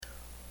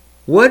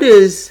What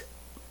is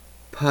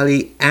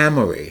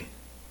polyamory?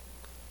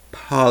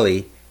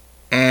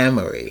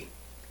 Polyamory,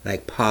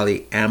 like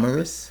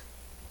polyamorous?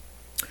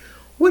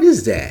 What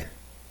is that?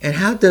 And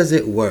how does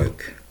it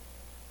work?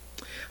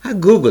 I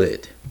Googled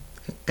it.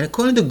 And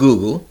according to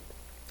Google,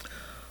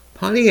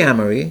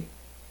 polyamory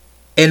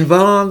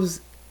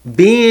involves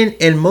being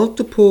in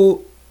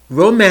multiple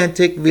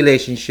romantic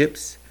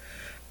relationships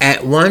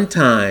at one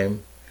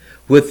time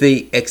with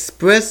the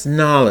express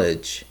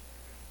knowledge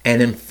and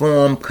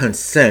informed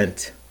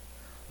consent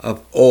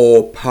of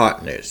all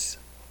partners.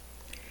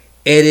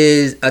 It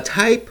is a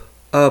type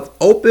of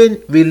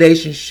open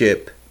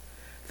relationship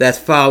that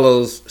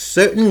follows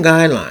certain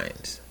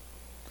guidelines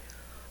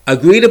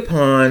agreed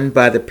upon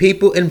by the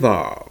people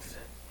involved.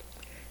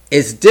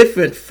 It's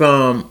different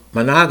from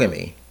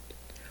monogamy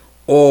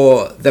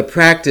or the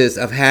practice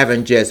of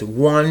having just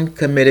one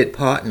committed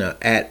partner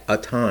at a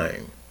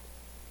time.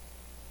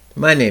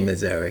 My name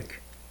is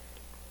Eric,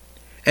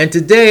 and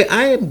today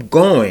I am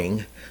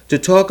going to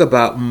talk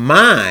about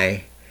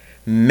my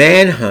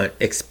manhunt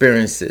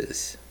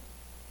experiences.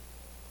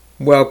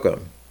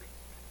 Welcome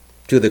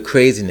to the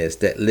craziness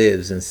that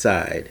lives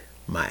inside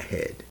my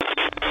head.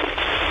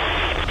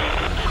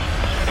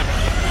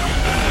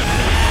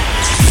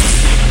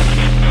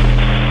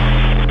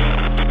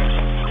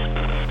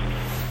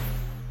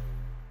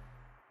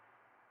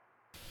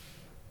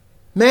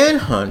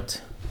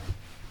 Manhunt,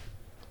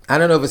 I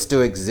don't know if it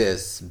still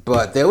exists,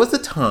 but there was a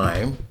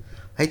time,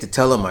 I hate to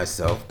tell on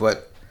myself,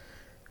 but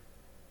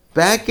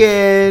back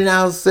in,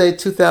 I'll say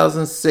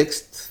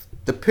 2006,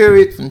 the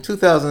period from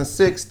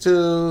 2006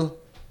 to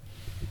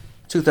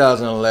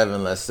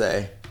 2011, let's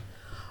say,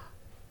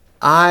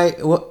 I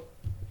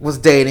was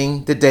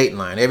dating the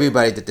Dateline.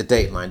 Everybody did the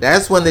Dateline.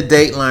 That's when the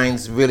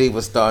Datelines really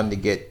was starting to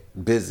get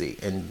busy,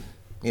 and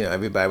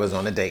everybody was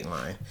on the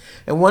Dateline.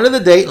 And one of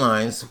the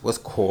Datelines was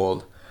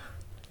called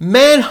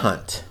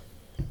Manhunt.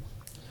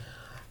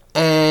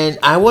 And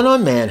I went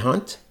on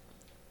Manhunt,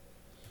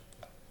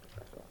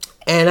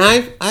 and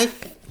I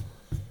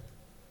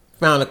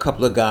found a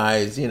couple of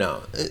guys.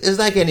 It's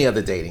like any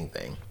other dating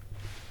thing.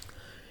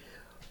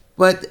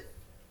 But a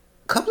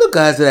couple of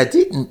guys that I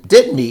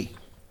did meet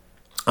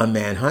on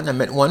Manhunt. I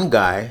met one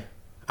guy.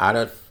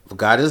 I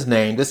forgot his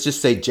name. Let's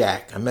just say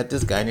Jack. I met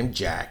this guy named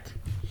Jack,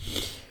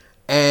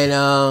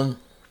 and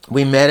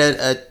we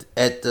met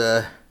at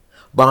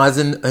Barnes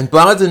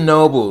and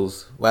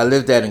Nobles, where I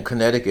lived at in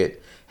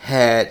Connecticut,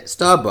 had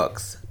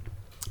Starbucks.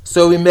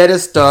 So we met at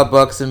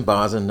Starbucks and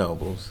Barnes and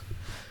Nobles,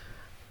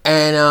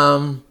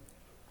 and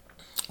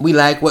we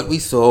liked what we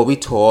saw. We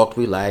talked.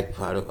 We liked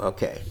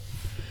okay.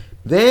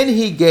 Then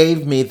he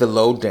gave me the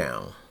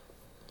lowdown.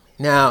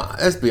 Now,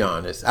 let's be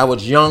honest. I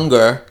was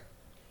younger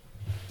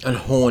and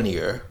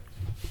hornier.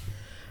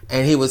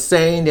 And he was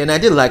saying, and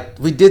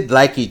we did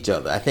like each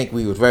other. I think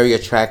we were very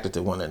attracted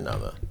to one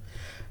another.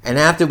 And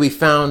after we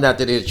found out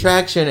the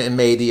attraction and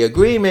made the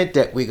agreement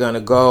that we're going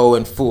to go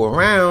and fool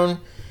around,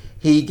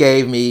 he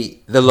gave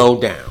me the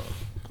lowdown.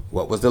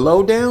 What was the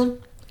lowdown?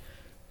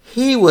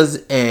 He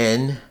was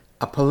in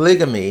a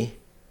polygamy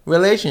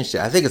relationship.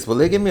 I think it's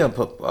polygamy or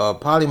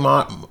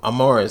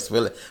polyamorous,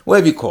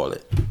 whatever you call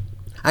it.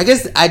 I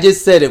guess I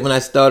just said it when I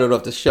started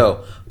off the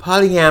show.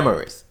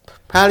 Polyamorous.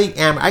 I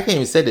can't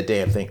even say the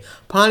damn thing.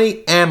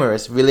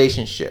 Polyamorous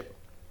relationship.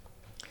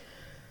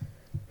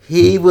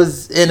 He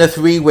was in a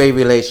 3-way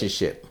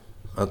relationship.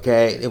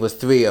 Okay? It was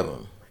 3 of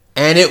them.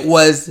 And it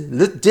was,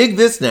 dig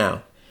this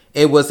now.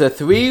 It was a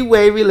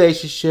 3-way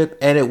relationship,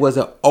 and it was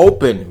an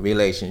open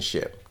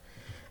relationship.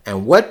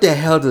 And what the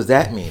hell does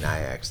that mean? I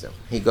asked him.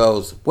 He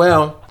goes,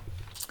 well,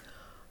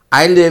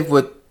 I live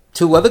with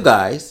 2 other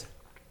guys,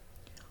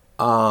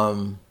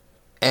 and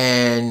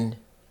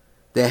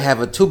they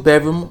have a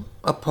 2-bedroom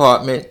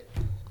apartment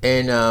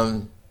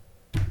in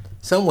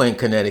somewhere in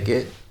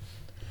Connecticut.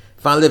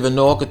 If I live in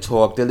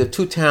Naugatuck, they live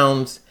 2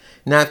 towns,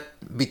 not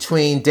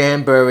between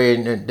Danbury,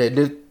 and they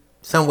live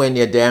somewhere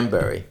near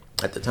Danbury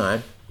at the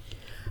time.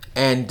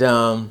 And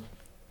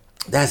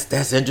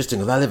that's interesting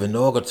because I live in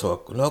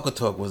Naugatuck.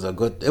 Naugatuck was a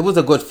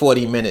good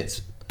 40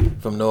 minutes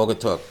from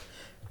Naugatuck.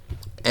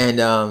 And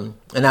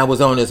I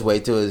was on his way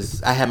to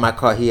I had my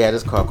car, he had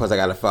his car because I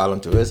got to follow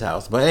him to his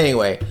house. But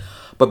anyway,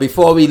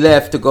 before we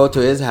left to go to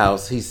his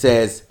house, he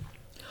says,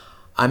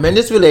 I'm in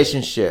this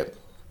relationship.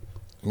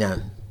 Now,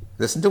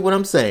 listen to what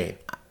I'm saying.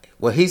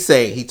 What he's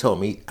saying, he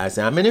told me, I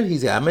said, I'm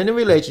in a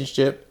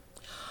relationship.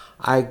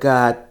 I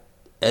got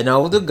an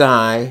older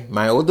guy,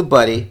 my older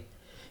buddy.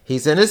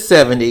 He's in his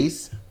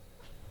 70s.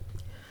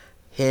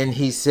 And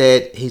he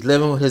said he's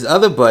living with his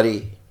other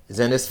buddy, is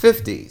in his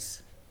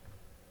 50s.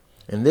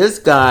 And this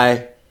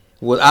guy,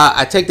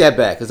 I take that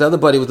back. His other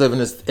buddy was living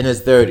in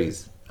his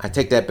 30s. I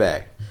take that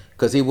back.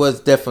 Because he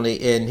was definitely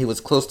he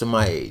was close to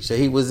my age. So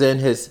he was in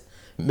his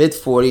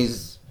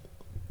mid-40s,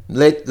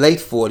 late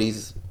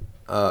 40s,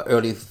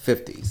 early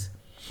 50s.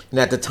 And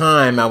at the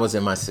time, I was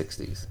in my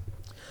 60s.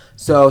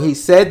 So he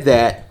said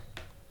that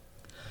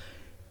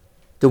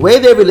the way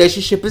their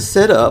relationship is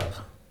set up,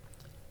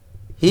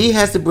 he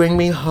has to bring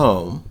me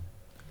home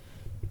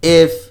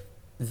if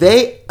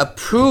they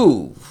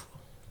approve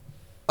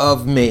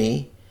of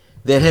me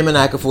that him and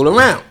I could fool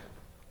around.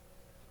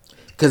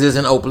 Because it's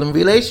an open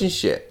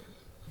relationship.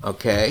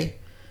 Okay?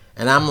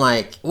 And I'm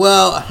like,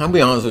 well, I'll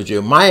be honest with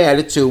you. My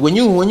attitude, when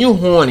you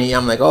horny,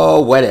 I'm like,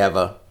 oh,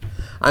 whatever.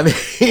 I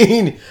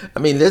mean,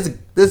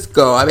 let's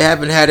go. I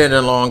haven't had it in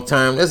a long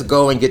time. Let's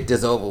go and get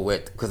this over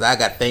with because I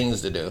got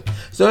things to do.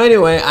 So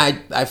anyway,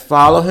 I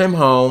follow him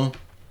home.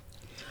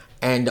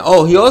 And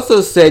he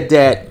also said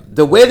that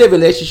the way the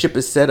relationship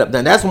is set up,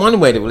 now that's one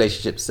way the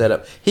relationship is set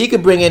up. He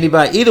could bring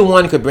anybody, either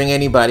one could bring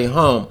anybody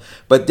home.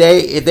 But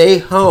if they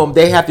home,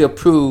 they have to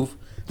approve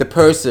the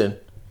person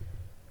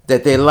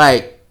that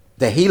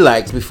he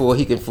likes before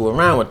he can fool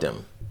around with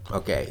them.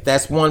 Okay,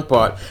 that's one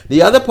part.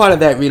 The other part of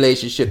that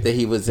relationship that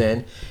he was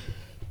in,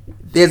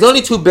 there's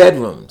only 2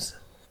 bedrooms.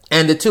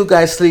 And the 2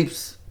 guys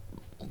sleeps,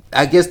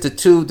 I guess the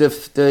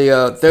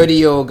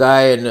 30-year-old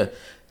guy and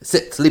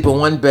sleep in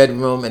one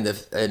bedroom, and the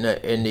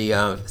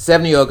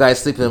 70-year-old guy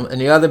sleep in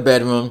the other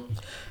bedroom.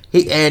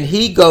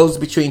 He goes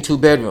between 2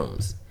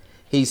 bedrooms.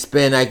 He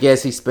spend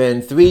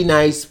 3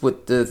 nights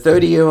with the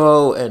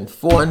 30-year-old and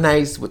 4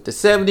 nights with the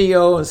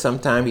 70-year-old, and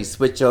sometimes he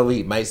switch over.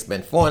 He might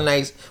spend 4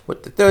 nights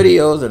with the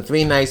 30-year-olds and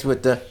 3 nights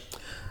with the,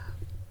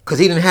 because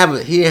he didn't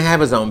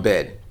have his own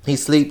bed. He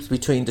sleeps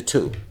between the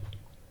 2,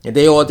 and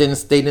they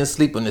didn't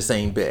sleep on the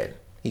same bed.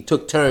 He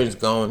took turns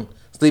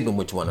sleeping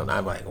with one of them.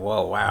 I'm like,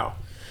 whoa, wow.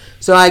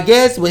 So I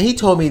guess when he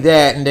told me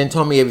that and then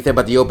told me everything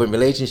about the open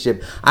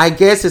relationship, I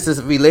guess it's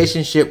a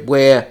relationship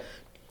where,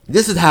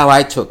 this is how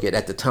I took it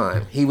at the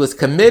time. He was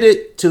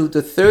committed to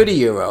the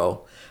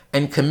 30-year-old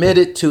and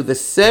committed to the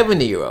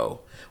 70-year-old,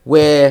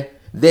 where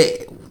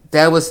they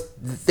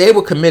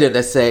were committed,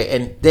 let's say,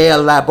 and they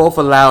both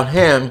allowed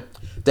him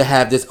to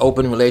have this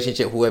open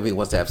relationship, whoever he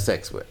wants to have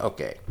sex with.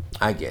 Okay,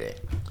 I get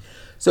it.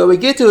 So we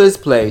get to his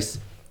place,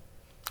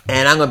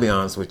 and I'm going to be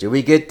honest with you.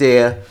 We get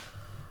there.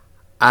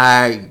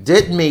 I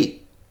did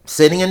meet,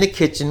 sitting in the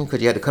kitchen,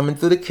 because you had to come in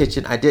through the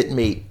kitchen, I did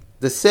meet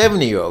the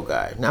 70-year-old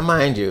guy. Now,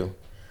 mind you,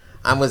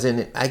 I was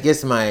in, I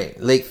guess, my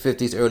late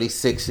 50s, early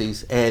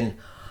 60s, and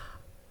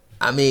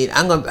I mean,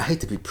 I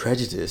hate to be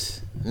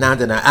prejudiced, now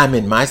that I'm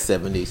in my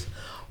 70s.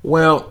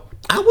 Well,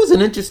 I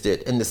wasn't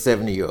interested in the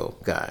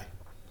 70-year-old guy.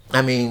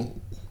 I mean,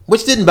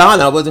 which didn't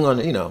bother, I wasn't going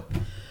to,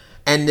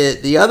 And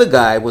the other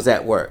guy was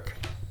at work.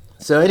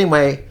 So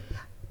anyway,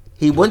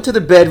 he went to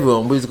the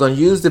bedroom. We was going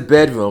to use the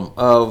bedroom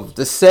of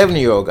the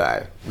 70-year-old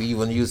guy. We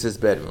want to use his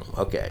bedroom.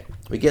 Okay.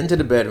 We get into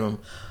the bedroom.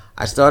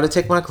 I started to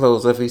take my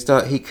clothes off.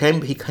 He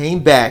came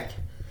back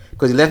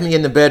because he left me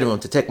in the bedroom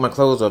to take my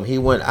clothes off. He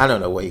went, I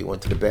don't know where he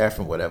went, to the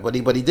bathroom, whatever.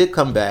 But he did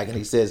come back and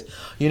he says,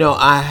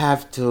 I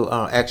have to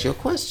ask you a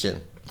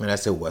question. And I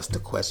said, what's the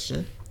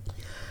question?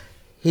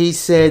 He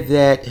said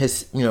that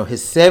his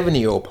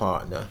 70-year-old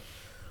partner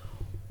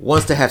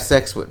wants to have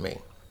sex with me.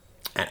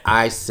 And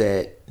I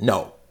said,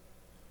 no.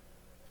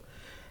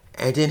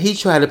 And then he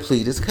tried to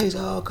plead his case.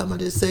 Oh, come on,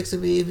 this sex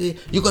with me.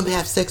 You're going to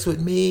have sex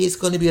with me. It's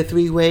going to be a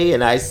 3-way.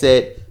 And I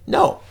said,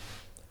 no.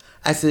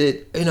 I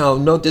said,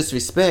 no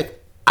disrespect.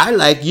 I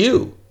like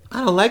you.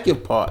 I don't like your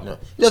partner.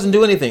 He doesn't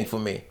do anything for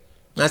me.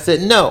 And I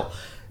said, no.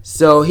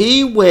 So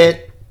he went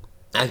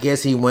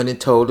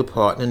and told the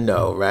partner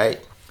no, right?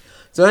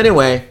 So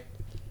anyway,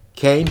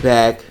 came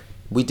back.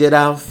 We did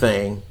our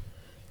thing.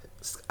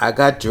 I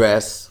got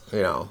dressed,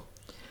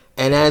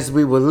 And as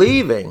we were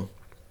leaving,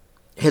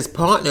 his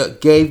partner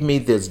gave me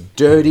this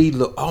dirty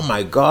look. Oh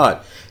my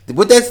God.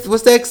 What's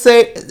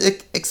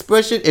that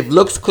expression? If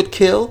looks could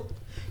kill?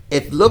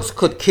 If looks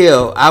could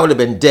kill, I would have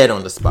been dead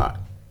on the spot.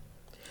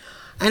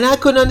 And I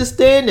couldn't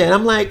understand that.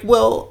 I'm like,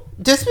 well,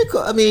 just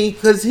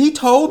because he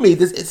told me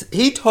this.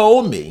 He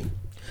told me.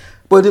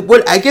 But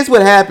what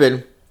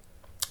happened,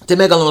 to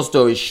make a long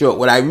story short,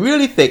 what I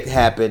really think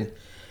happened,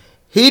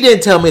 he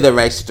didn't tell me the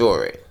right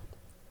story.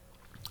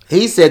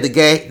 He said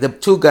the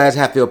 2 guys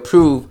have to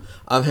approve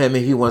of him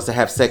if he wants to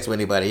have sex with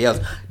anybody else.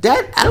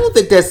 I don't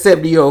think that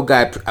 70-year-old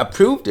guy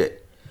approved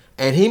it,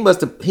 and he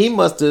must have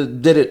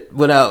did it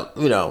without,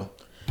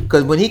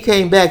 because when he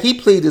came back, he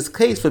pleaded his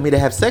case for me to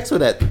have sex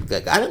with that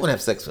guy. I didn't want to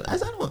have sex with him. I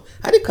said,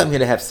 I didn't come here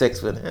to have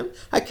sex with him.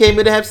 I came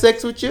here to have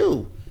sex with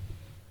you.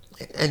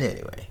 And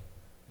anyway,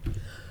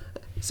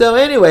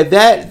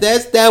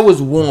 that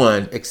was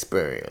one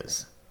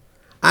experience.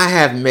 I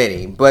have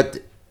many, but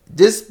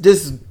this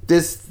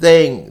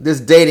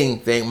dating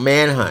thing,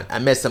 Manhunt. I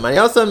met somebody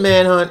else on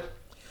Manhunt.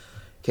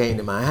 Came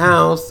to my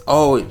house.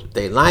 Oh,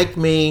 they like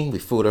me. We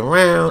fooled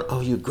around.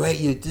 Oh, you're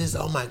great. You this.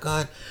 Oh my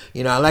God.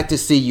 I'd like to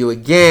see you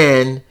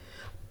again.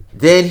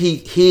 Then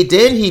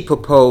he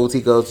proposed.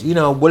 He goes,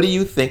 what do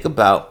you think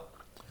about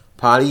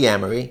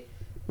polyamory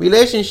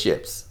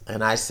relationships?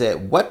 And I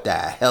said, what the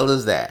hell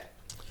is that?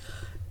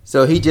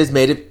 So he just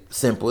made it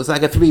simple. It's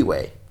like a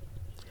 3-way.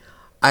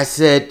 I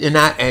said, and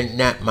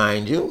not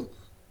mind you.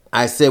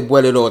 I said,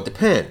 well, it all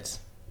depends.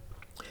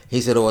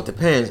 He said, oh, it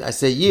depends. I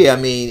said, yeah,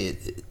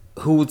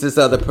 who's this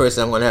other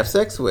person I'm going to have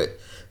sex with?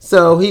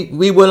 So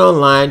we went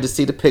online to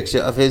see the picture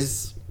of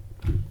his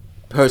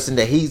person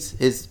that he's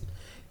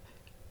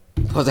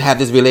supposed to have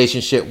this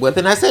relationship with.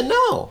 And I said,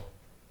 no.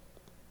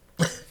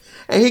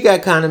 And he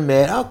got kind of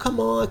mad. Oh, come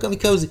on, come,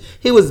 because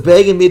he was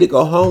begging me to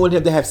go home with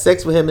him, to have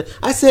sex with him.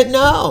 I said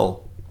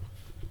no.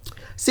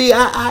 See,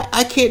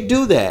 I can't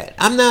do that.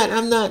 I'm not,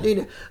 I'm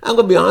going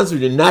to be honest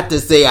with you, not to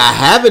say I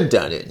haven't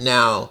done it.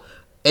 Now,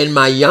 in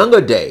my younger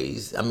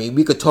days, I mean,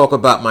 we could talk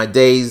about my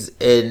days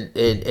in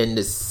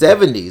the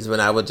 70s when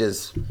I was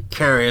just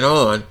carrying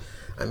on.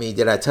 I mean,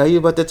 did I tell you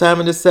about the time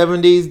in the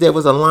 70s there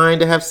was a line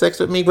to have sex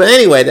with me? But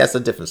anyway, that's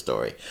a different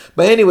story.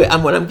 But anyway,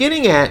 what I'm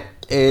getting at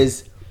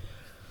is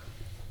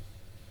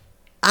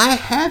I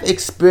have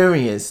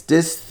experienced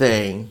this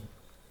thing,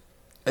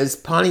 this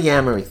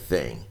polyamory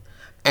thing.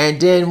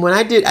 And then when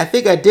I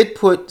think I did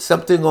put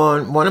something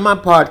on one of my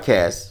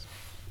podcasts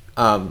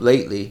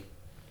lately,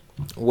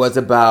 was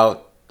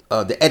about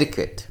the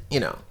etiquette.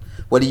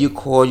 What do you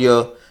call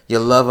your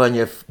lover and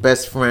your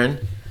best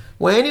friend?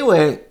 Well,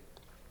 anyway,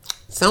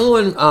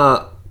 someone,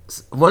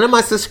 one of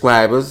my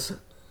subscribers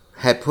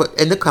had put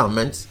in the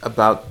comments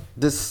about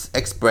this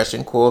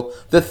expression called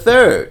the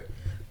third.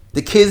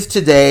 The kids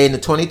today in the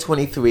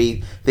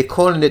 2023, they're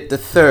calling it the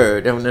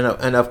third.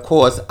 And of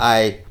course,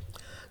 I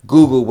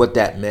Google what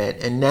that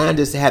meant, and now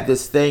just have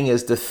this thing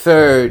as the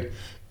third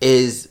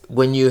is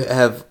when you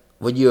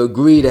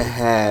agree to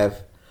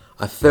have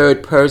a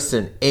third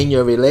person in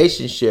your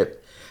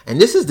relationship.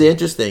 And this is the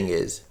interesting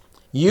is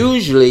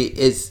usually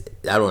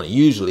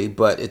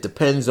but it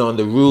depends on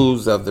the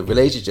rules of the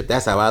relationship.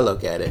 That's how I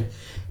look at it.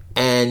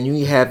 And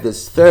you have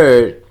this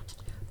third,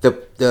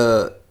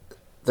 the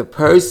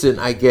person,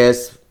 I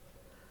guess,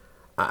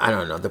 I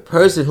don't know, the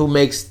person who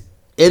makes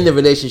in the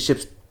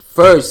relationships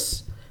first.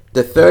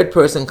 The third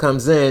person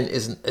comes in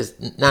is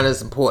not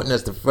as important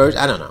as the first.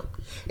 I don't know.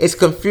 It's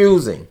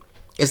confusing.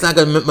 It's like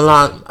a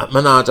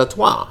menage a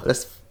trois.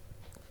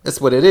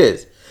 That's what it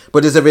is.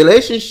 But it's a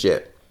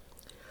relationship.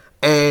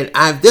 And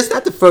this is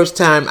not the first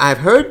time I've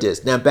heard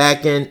this. Now,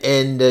 back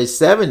in the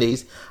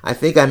 70s, I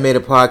think I made a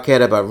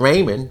podcast about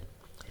Raymond.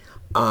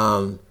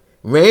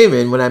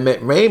 Raymond, when I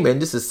met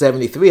Raymond, this is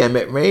 73, I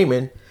met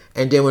Raymond.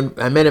 And then when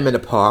I met him in the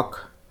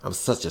park, I'm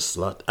such a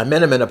slut. I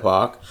met him in the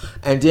park.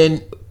 And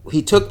then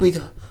he took me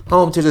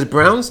home to this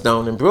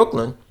brownstone in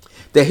Brooklyn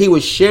that he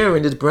was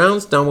sharing this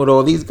brownstone with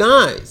all these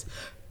guys.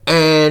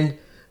 And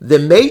the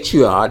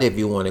matriarch, if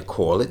you want to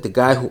call it, the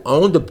guy who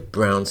owned the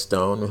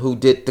brownstone, who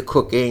did the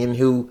cooking, and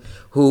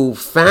who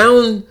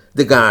found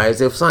the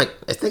guys, I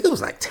think it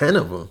was like 10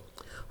 of them,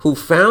 who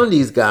found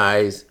these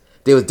guys.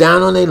 They was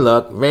down on their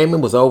luck.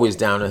 Raymond was always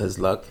down on his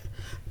luck.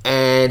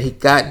 And he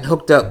got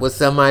hooked up with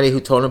somebody who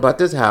told him about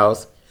this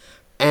house.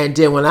 And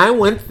then when I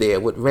went there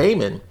with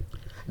Raymond,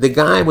 the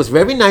guy was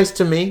very nice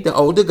to me. The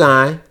older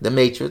guy, the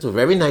matrix, was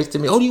very nice to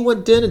me. Oh, do you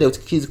want dinner?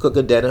 He's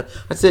cooking dinner.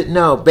 I said,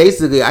 no.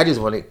 Basically, I just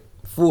want to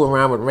fool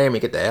around with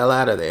Raymond, get the hell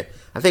out of there.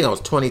 I think I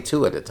was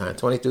 22 at the time,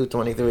 22,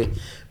 23.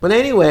 But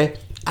anyway,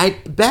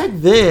 back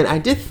then, I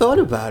did thought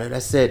about it. I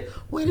said,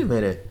 wait a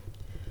minute.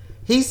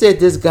 He said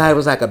this guy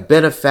was like a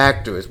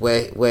benefactor,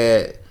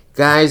 where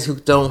guys who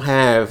don't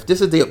have,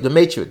 this is the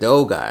matrix, the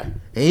old guy.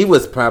 And he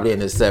was probably in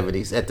his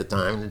 70s at the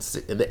time,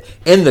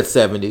 in the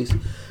 70s,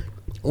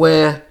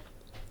 where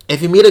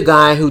if you meet a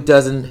guy who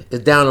is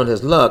down on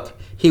his luck,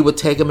 he would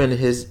take him into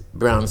his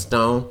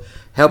brownstone,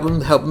 help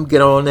him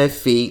get on their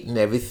feet and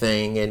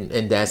everything,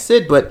 and that's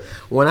it. But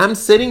when I'm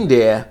sitting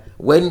there,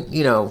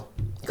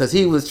 because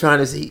they was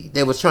trying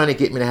to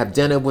get me to have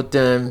dinner with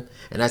them,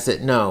 and I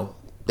said no.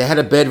 They had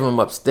a bedroom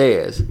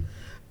upstairs.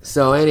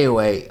 So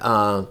anyway,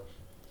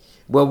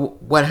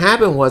 what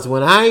happened was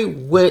when I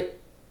went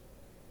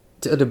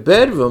to the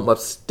bedroom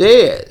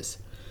upstairs,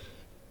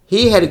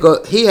 he had to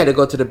go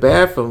to the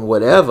bathroom,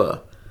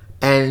 whatever.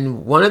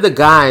 And one of the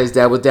guys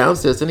that was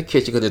downstairs in the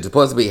kitchen, because they're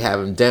supposed to be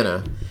having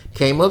dinner,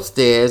 came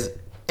upstairs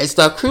and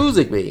started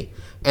cruising me.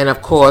 And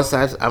of course,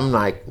 I'm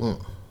like,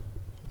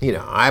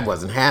 I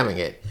wasn't having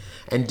it.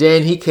 And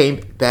then he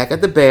came back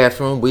at the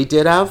bathroom. We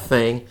did our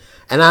thing,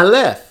 and I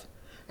left.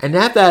 And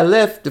after I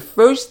left,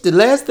 the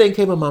last thing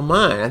came in my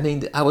mind. I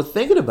mean, I was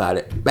thinking about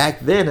it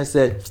back then. I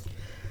said,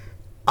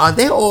 are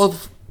they all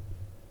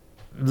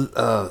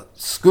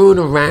screwing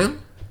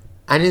around?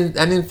 I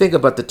didn't think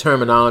about the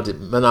terminology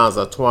menage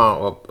a trois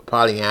or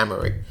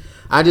polyamory.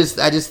 I just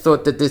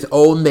thought that this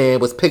old man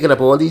was picking up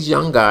all these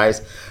young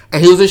guys,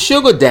 and he was a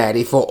sugar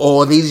daddy for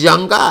all these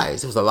young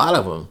guys. There was a lot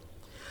of them.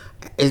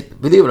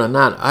 Believe it or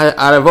not,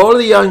 out of all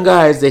the young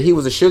guys that he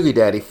was a sugar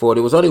daddy for,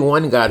 there was only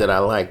one guy that I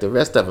liked. The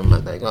rest of them,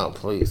 I think, oh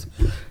please.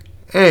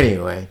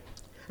 Anyway,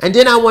 and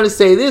then I want to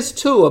say this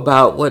too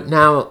about what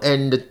now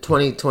in the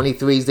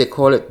 2023s they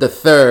call it the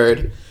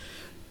third.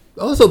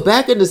 Also,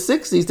 back in the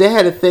 60s, they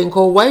had a thing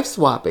called wife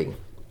swapping.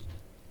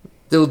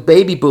 There was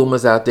baby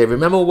boomers out there.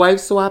 Remember wife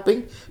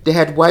swapping? They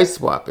had wife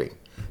swapping.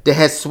 They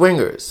had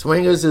swingers.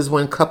 Swingers is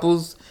when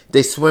couples,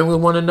 they swing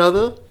with one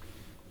another.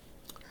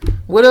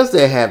 What else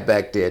they have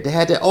back there? They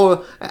had that.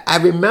 Oh, I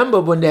remember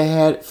when they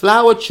had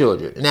flower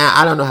children. Now,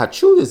 I don't know how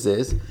true this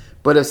is,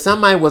 but if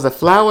somebody was a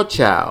flower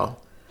child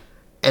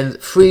and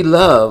free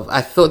love,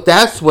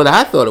 that's what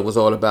I thought it was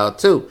all about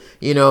too.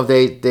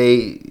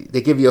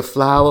 They give you a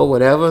flower,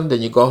 whatever, and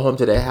then you go home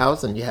to their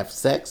house and you have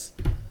sex.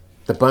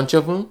 The bunch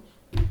of them.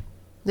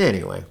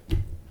 Anyway,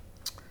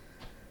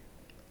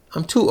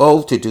 I'm too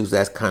old to do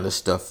that kind of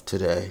stuff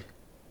today.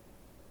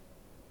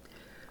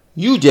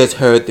 You just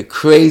heard the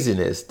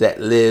craziness that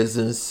lives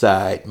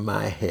inside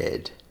my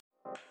head.